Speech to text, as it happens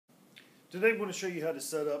Today I'm going to show you how to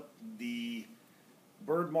set up the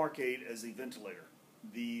Bird Mark 8 as a ventilator.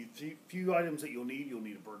 The few items that you'll need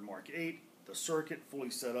a Bird Mark 8, the circuit fully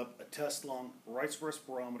set up, a test lung, right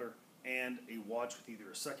respirometer, and a watch with either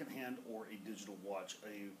a second hand or a digital watch,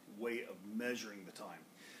 a way of measuring the time.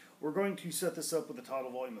 We're going to set this up with a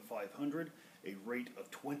tidal volume of 500, a rate of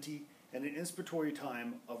 20, and an inspiratory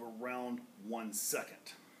time of around 1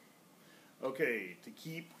 second. Okay, to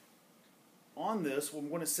keep on this, I'm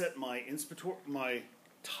going to set my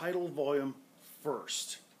tidal volume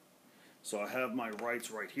first. So I have my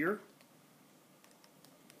rights right here.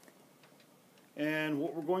 And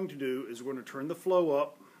what we're going to do is we're going to turn the flow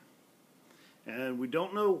up. And we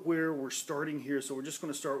don't know where we're starting here, so we're just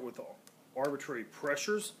going to start with arbitrary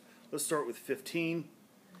pressures. Let's start with 15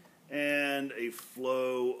 and a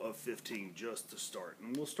flow of 15 just to start.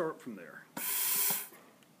 And we'll start from there.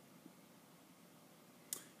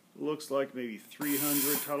 Looks like maybe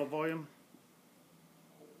 300 tidal volume.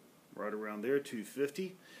 Right around there,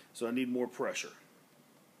 250. So I need more pressure.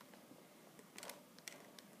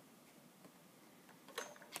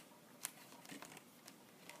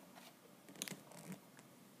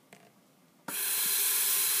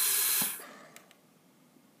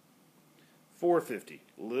 $450,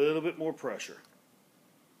 a little bit more pressure.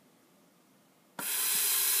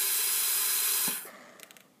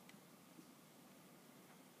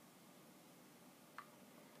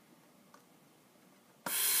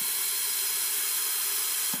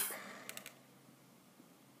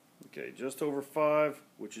 Okay, just over 5,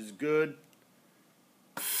 which is good.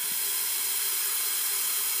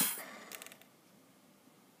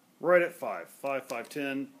 Right at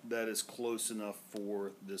 510, that is close enough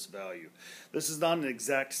for this value. This is not an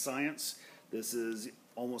exact science. This is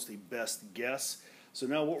almost a best guess. So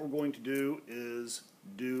now what we're going to do is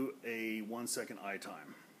do a 1 second eye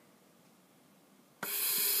time.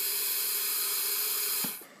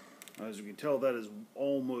 As you can tell, that is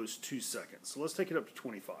almost 2 seconds. So let's take it up to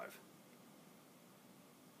 25.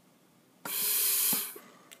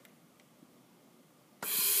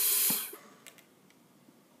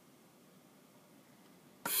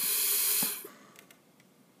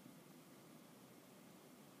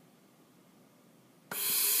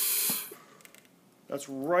 That's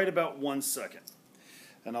right about 1 second.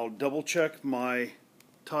 And I'll double check my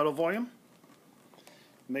tidal volume.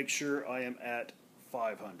 Make sure I am at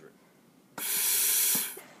 500.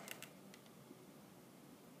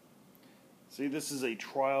 See, this is a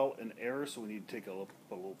trial and error, so we need to take a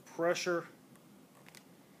little pressure.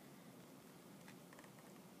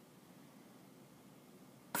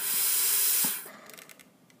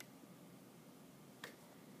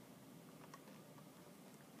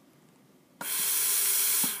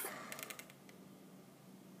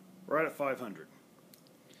 Right at 500.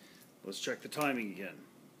 Let's check the timing again.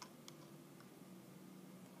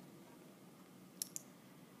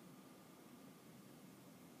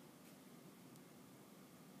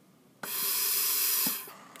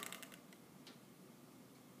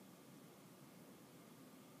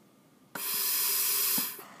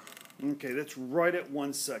 Okay, that's right at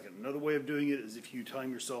 1 second. Another way of doing it is if you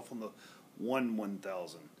time yourself on the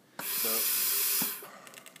 1/1000. So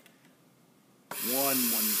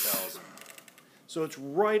 1/1000. So it's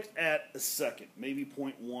right at a second, maybe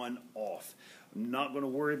 0.1 off. I'm not going to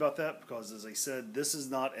worry about that because, as I said, this is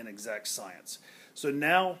not an exact science. So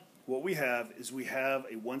now what we have is we have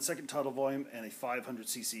a 1 second tidal volume and a 500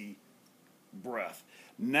 cc breath.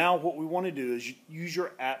 Now what we want to do is use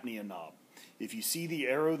your apnea knob. If you see the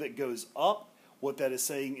arrow that goes up, what that is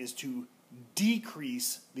saying is to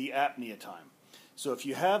decrease the apnea time. So if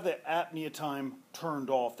you have the apnea time turned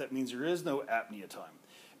off, that means there is no apnea time.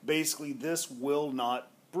 Basically, this will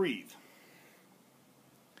not breathe.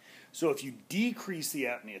 So if you decrease the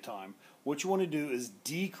apnea time, what you want to do is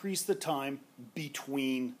decrease the time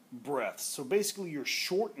between breaths. So basically, you're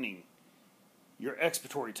shortening your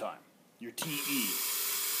expiratory time, your TE.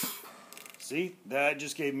 See, that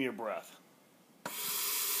just gave me a breath.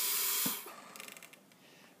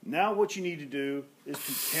 Now what you need to do is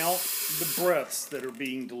to count the breaths that are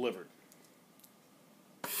being delivered.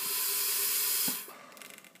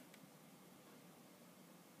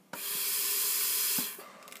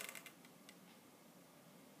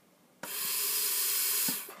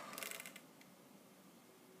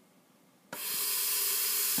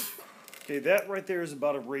 Okay, that right there is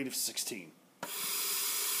about a rate of 16.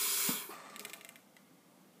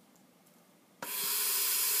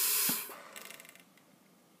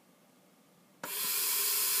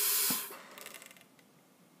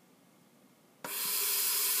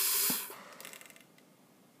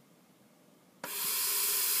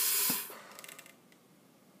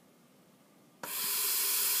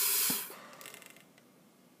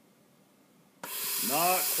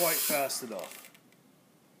 Not quite fast enough.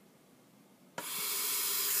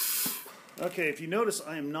 Okay, if you notice,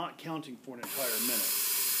 I am not counting for an entire minute.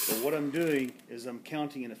 But what I'm doing is I'm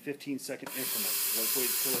counting in a 15-second increment. Let's wait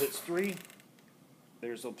until it hits 3.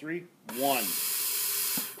 There's on 3. 1,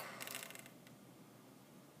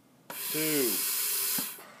 2,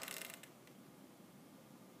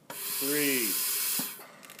 3,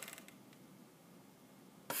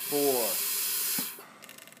 4.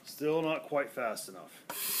 Still not quite fast enough.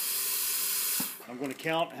 I'm going to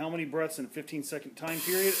count how many breaths in a 15-second time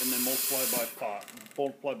period and then multiply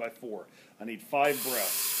by 4. I need 5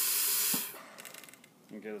 breaths.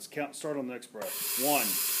 Okay, let's start on the next breath. 1,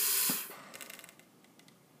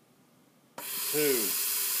 2,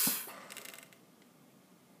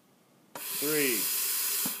 3,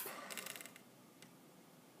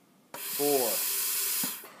 4.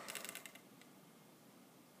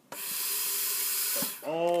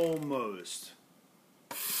 Almost.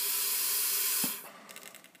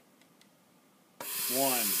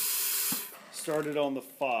 1. Started on the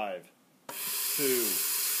 5. 2.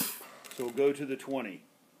 So we'll go to the 20.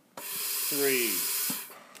 3.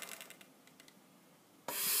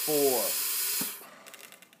 4.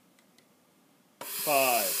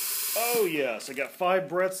 5. Oh yes, I got 5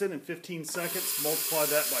 breaths in 15 seconds. Multiply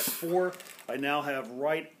that by 4. I now have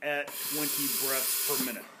right at 20 breaths per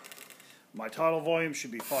minute. My tidal volume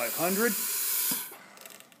should be 500.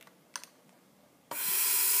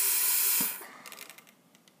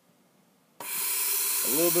 A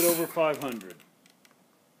little bit over 500.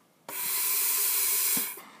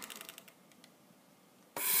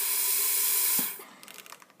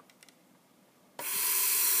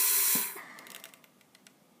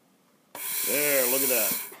 There, look at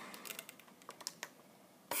that.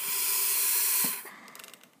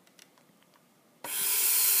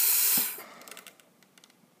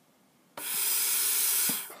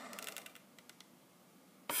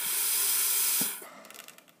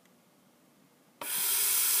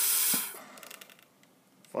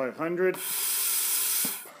 $500.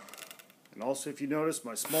 And also, if you notice,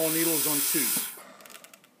 my small needle is on 2.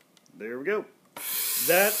 There we go.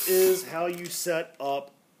 That is how you set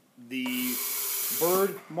up the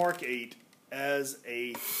Bird Mark 8 as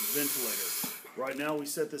a ventilator. Right now we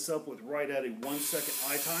set this up with right at a 1 second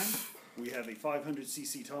I time. We have a 500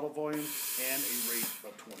 cc tidal volume and a rate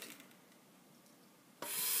of 20.